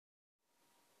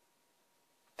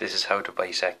This is how to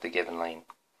bisect the given line.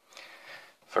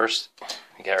 First,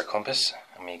 we get our compass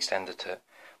and we extend it to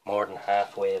more than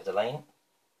halfway of the line,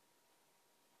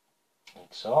 like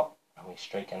so, and we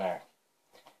strike an arc.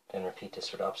 Then repeat this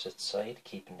for the opposite side,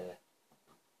 keeping the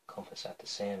compass at the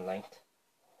same length,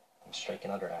 and strike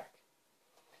another arc.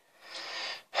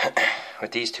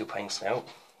 With these 2 points now,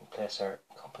 we place our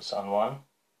compass on one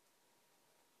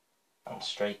and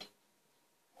strike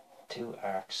 2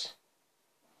 arcs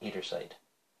either side,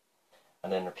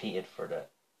 and then repeat it for the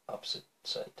opposite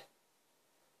side.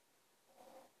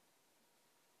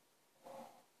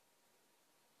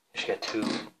 You should get 2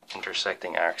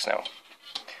 intersecting arcs now.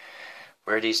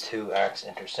 Where these 2 arcs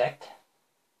intersect,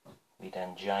 we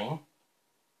then join,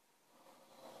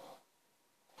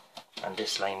 and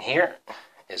this line here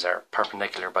is our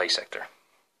perpendicular bisector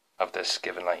of this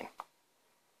given line.